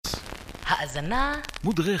האזנה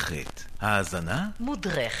מודרכת. האזנה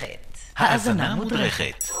מודרכת. האזנה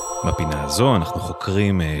מודרכת. בפינה הזו אנחנו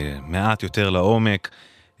חוקרים מעט יותר לעומק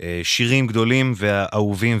שירים גדולים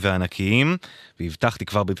והאהובים והענקיים, והבטחתי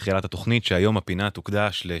כבר בתחילת התוכנית שהיום הפינה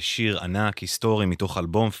תוקדש לשיר ענק היסטורי מתוך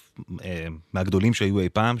אלבום מהגדולים שהיו אי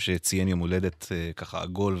פעם, שציין יום הולדת ככה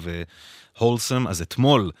עגול והולסם. אז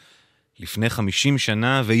אתמול, לפני 50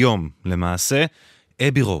 שנה ויום למעשה,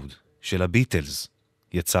 אבי רוד של הביטלס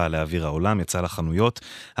יצא לאוויר העולם, יצא לחנויות,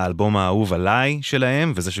 האלבום האהוב עליי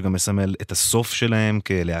שלהם, וזה שגם מסמל את הסוף שלהם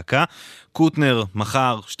כלהקה. קוטנר,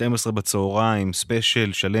 מחר, 12 בצהריים,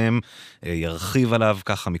 ספיישל שלם, ירחיב עליו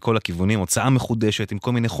ככה מכל הכיוונים, הוצאה מחודשת עם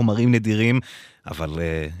כל מיני חומרים נדירים, אבל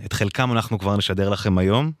את חלקם אנחנו כבר נשדר לכם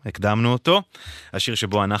היום, הקדמנו אותו. השיר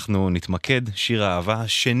שבו אנחנו נתמקד, שיר האהבה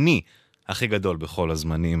השני הכי גדול בכל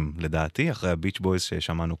הזמנים לדעתי, אחרי הביץ' בויז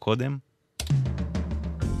ששמענו קודם.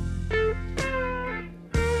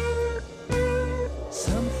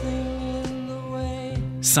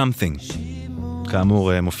 Something,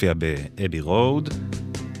 כאמור מופיע באבי רוד.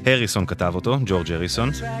 הריסון כתב אותו, ג'ורג' הריסון.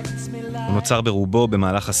 הוא נוצר ברובו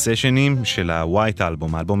במהלך הסשנים של הווייט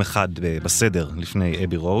אלבום, האלבום אחד בסדר לפני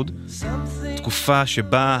אבי רוד. תקופה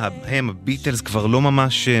שבה הם, הביטלס, כבר לא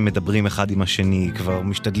ממש מדברים אחד עם השני, כבר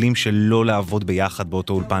משתדלים שלא לעבוד ביחד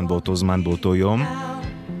באותו אולפן, באותו זמן, באותו יום.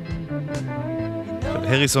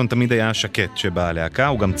 הריסון תמיד היה שקט שבא הלהקה,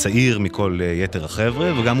 הוא גם צעיר מכל יתר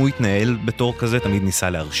החבר'ה, וגם הוא התנהל בתור כזה, תמיד ניסה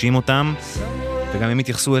להרשים אותם, וגם הם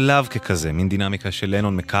התייחסו אליו ככזה, מין דינמיקה של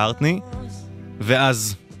לנון מקארטני,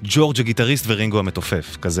 ואז ג'ורג' הגיטריסט ורינגו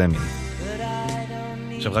המתופף, כזה מין.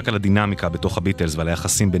 עכשיו רק על הדינמיקה בתוך הביטלס ועל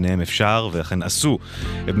היחסים ביניהם אפשר, ואכן עשו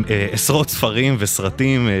עשרות ספרים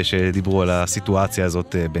וסרטים שדיברו על הסיטואציה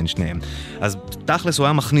הזאת בין שניהם. אז תכלס הוא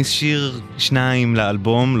היה מכניס שיר 2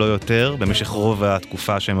 לאלבום, לא יותר, במשך רוב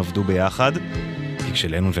התקופה שהם עבדו ביחד, כי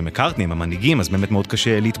כשלנון ומקארטני הם המנהיגים, אז באמת מאוד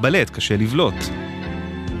קשה להתבלט, קשה לבלוט.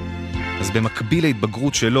 אז במקביל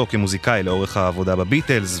להתבגרות שלו כמוזיקאי לאורך העבודה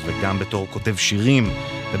בביטלס, וגם בתור כותב שירים,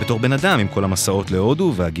 ובתור בן אדם עם כל המסעות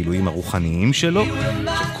להודו והגילויים הרוחניים שלו,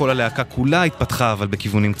 שכל הלהקה כולה התפתחה, אבל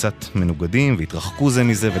בכיוונים קצת מנוגדים, והתרחקו זה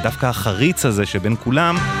מזה, ודווקא החריץ הזה שבין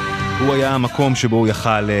כולם, הוא היה המקום שבו הוא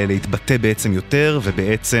יכל להתבטא בעצם יותר,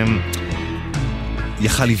 ובעצם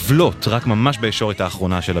יכל לבלוט רק ממש בישורת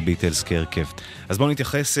האחרונה של הביטלס כהרכב. אז בואו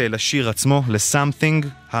נתייחס לשיר עצמו, ל-Something,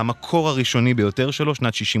 המקור הראשוני ביותר שלו,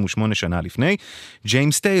 שנת 68 שנה לפני.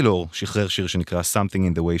 ג'יימס טיילור שחרר שיר שנקרא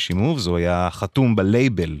Something in the way she moves, הוא היה חתום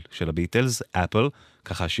בלייבל של הביטלס, אפל,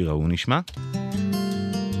 ככה השיר ההוא נשמע.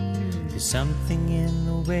 There's something in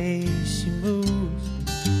the way she moves,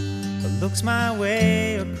 or looks my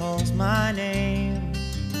way or calls my name.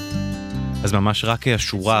 אז ממש רק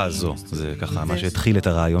השורה הזו, זה ככה מה שהתחיל את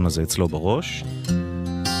הרעיון הזה אצלו בראש.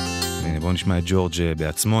 בואו נשמע את ג'ורג'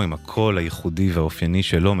 בעצמו, עם הקול הייחודי והאופייני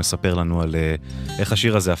שלו, מספר לנו על איך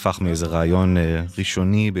השיר הזה הפך מאיזה רעיון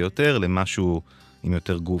ראשוני ביותר למשהו עם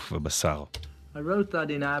יותר גוף ובשר. I wrote that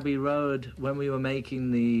in Abbey Road when we were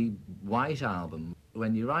making the White album.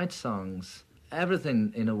 When you write songs, everything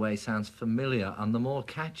in a way sounds familiar, and the more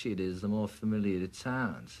catchy it is, the more familiar it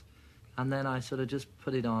sounds. And then I sort of just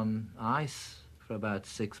put it on ice for about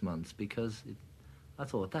 6 months because I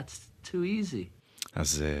thought that's too easy.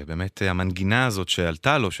 אז באמת המנגינה הזאת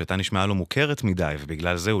שעלתה לו, שהייתה נשמעה לו מוכרת מדי,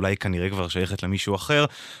 ובגלל זה אולי כנראה כבר שייכת למישהו אחר,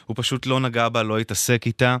 הוא פשוט לא נגע בה, לא התעסק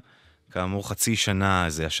איתה. כאמור חצי שנה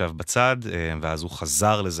זה ישב בצד, ואז הוא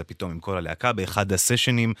חזר לזה פתאום עם כל הלהקה, באחד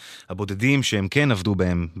הסשנים הבודדים שהם כן עבדו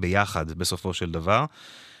בהם ביחד בסופו של דבר.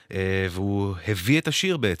 והוא הביא את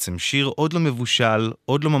השיר בעצם, שיר עוד לא מבושל,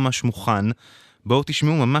 עוד לא ממש מוכן. בואו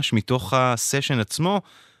תשמעו ממש מתוך הסשן עצמו,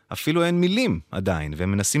 אפילו אין מילים עדיין,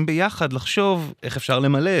 והם מנסים ביחד לחשוב איך אפשר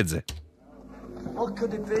למלא את זה. What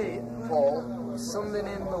could it be, Paul? Something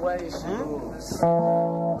in the way she moves.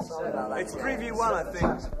 It's preview 1, I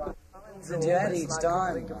think. In the head each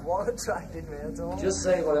time. What attracted me at all? Just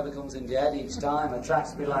say whatever comes in the head each time.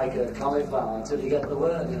 Attracts me like a cauliflower until you get the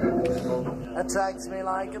word. Attracts me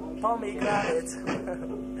like a pomegranate.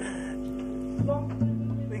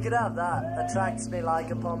 We could have that. Attracts me like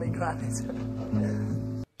a pomegranate.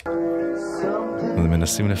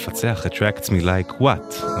 ומנסים לפצח attracts me like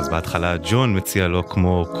what. אז בהתחלה ג'ון מציע לו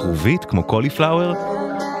כמו כרובית, כמו קוליפלאואר,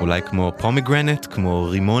 אולי כמו פומגרנט, כמו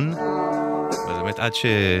רימון. ובאמת עד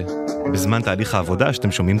שבזמן תהליך העבודה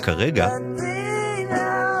שאתם שומעים כרגע,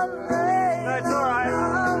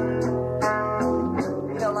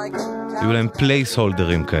 היו להם פלייס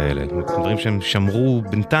הולדרים כאלה, דברים שהם שמרו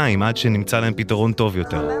בינתיים עד שנמצא להם פתרון טוב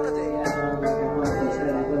יותר.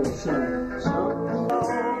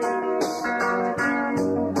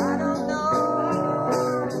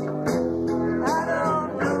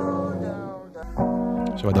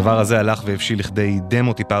 עכשיו הדבר הזה הלך והבשיל לכדי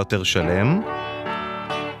דמו טיפה יותר שלם,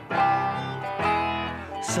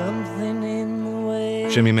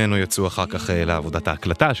 שממנו יצאו אחר כך לעבודת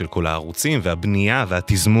ההקלטה של כל הערוצים והבנייה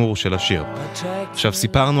והתזמור של השיר. עכשיו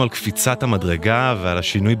סיפרנו על קפיצת המדרגה ועל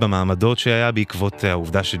השינוי במעמדות שהיה בעקבות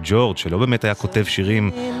העובדה שג'ורג', שלא באמת היה כותב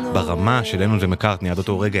שירים ברמה של לנון ומקארטני, עד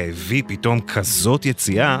אותו רגע הביא פתאום כזאת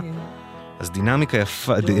יציאה. אז דינמיקה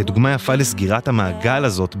יפה, דוגמה יפה לסגירת המעגל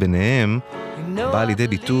הזאת ביניהם, באה לידי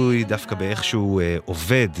ביטוי דווקא באיך שהוא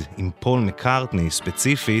עובד עם פול מקארטני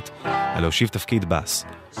ספציפית על להושיב תפקיד בס.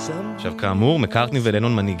 עכשיו כאמור, מקארטני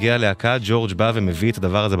ולנון מנהיגי הלהקה, ג'ורג' בא ומביא את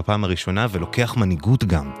הדבר הזה בפעם הראשונה ולוקח מנהיגות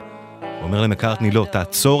גם. הוא אומר למקארטני, לא,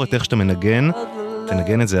 תעצור את איך שאתה מנגן,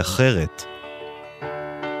 תנגן את זה אחרת.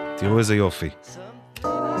 תראו איזה יופי.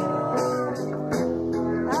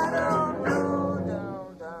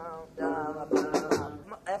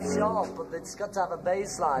 It's got to have a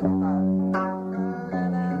bass line.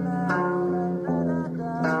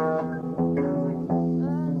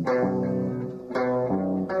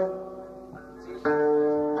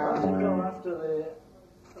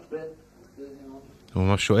 הוא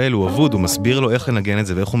ממש שואל, הוא עבוד, הוא מסביר לו איך לנגן את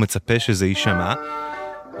זה ואיך הוא מצפה שזה יישמע,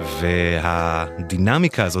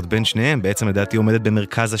 והדינמיקה הזאת בין שניהם בעצם לדעתי עומדת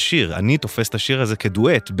במרכז השיר. אני תופס את השיר הזה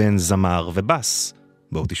כדואט בין זמר ובס.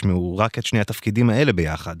 בואו תשמעו רק את שני התפקידים האלה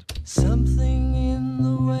ביחד. Something in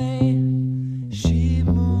the way she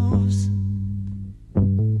moves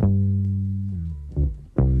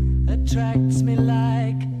attracts me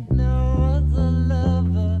like no other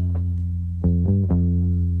lover.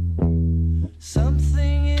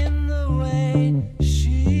 Something in the way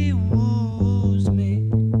she woos me.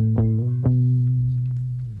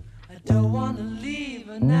 I don't want to leave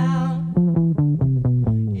her now.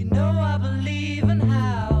 You know I believe in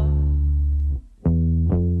how.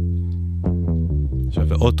 עכשיו,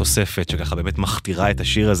 ועוד תוספת שככה באמת מכתירה את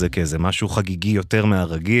השיר הזה כאיזה משהו חגיגי יותר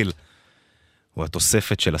מהרגיל, הוא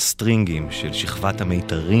התוספת של הסטרינגים, של שכבת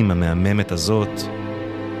המיתרים המהממת הזאת.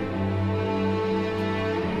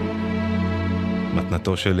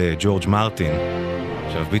 מתנתו של ג'ורג' מרטין.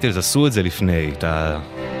 עכשיו, ביטלס עשו את זה לפני, את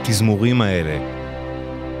התזמורים האלה,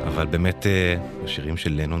 אבל באמת השירים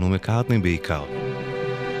של לנון ומקארטני בעיקר.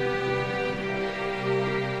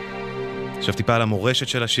 עכשיו טיפה על המורשת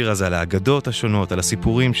של השיר הזה, על האגדות השונות, על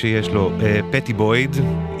הסיפורים שיש לו. פטי בויד,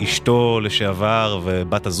 אשתו לשעבר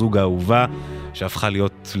ובת הזוג האהובה, שהפכה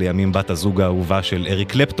להיות לימים בת הזוג האהובה של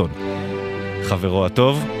אריק קלפטון, חברו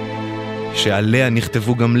הטוב, שעליה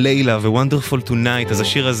נכתבו גם לילה ו-Wonderful Tonight. אז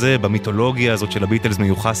השיר הזה במיתולוגיה הזאת של הביטלס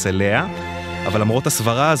מיוחס אליה, אבל למרות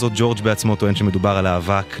הסברה הזאת, ג'ורג' בעצמו טוען שמדובר על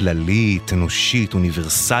אהבה כללית, אנושית,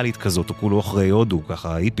 אוניברסלית כזאת, או כולו אחרי הודו,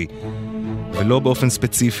 ככה היפי, ולא באופן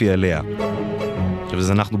ספציפי עליה. עכשיו,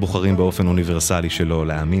 אז אנחנו בוחרים באופן אוניברסלי שלו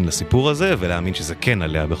להאמין לסיפור הזה, ולהאמין שזה כן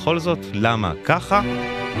עליה בכל זאת. למה ככה?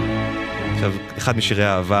 עכשיו, אחד משירי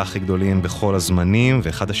האהבה הכי גדולים בכל הזמנים,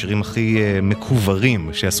 ואחד השירים הכי מקוברים,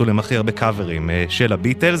 שעשו להם הכי הרבה קאברים של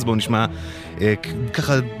הביטלס. בואו נשמע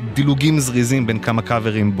ככה דילוגים זריזים בין כמה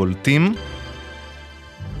קאברים בולטים.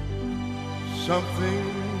 Something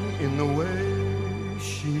in the way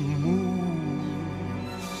she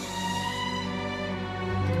moves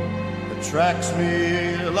attracts me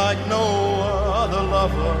like no other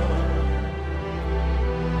lover.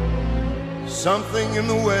 Something in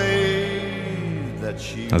the way that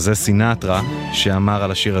she... אז זה סינטרה שאמר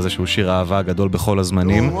על השיר הזה שהוא שיר האהבה הגדול בכל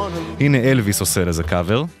הזמנים. הנה אלוויס עושה לזה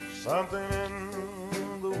קאבר. Something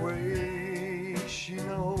in the way she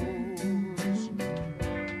knows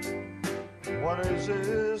what is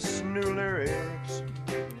this new lyrics.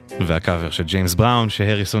 והקאבר של ג'יימס בראון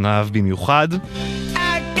שהריסון אהב במיוחד.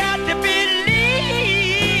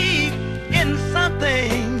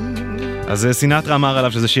 אז סינטרה אמר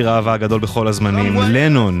עליו שזה שיר האהבה הגדול בכל הזמנים,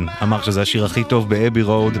 לנון אמר שזה השיר הכי טוב באבי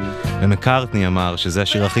רוד, ומקארטני אמר שזה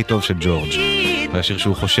השיר הכי טוב של ג'ורג'. והשיר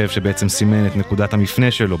שהוא חושב שבעצם סימן את נקודת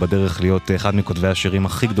המפנה שלו בדרך להיות אחד מכותבי השירים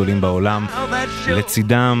הכי גדולים בעולם,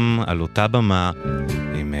 לצידם על אותה במה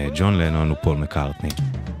עם ג'ון לנון ופול מקארטני.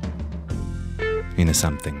 הנה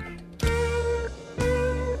something.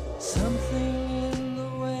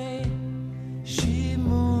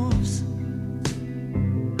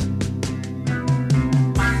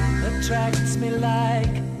 Attracts me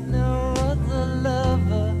like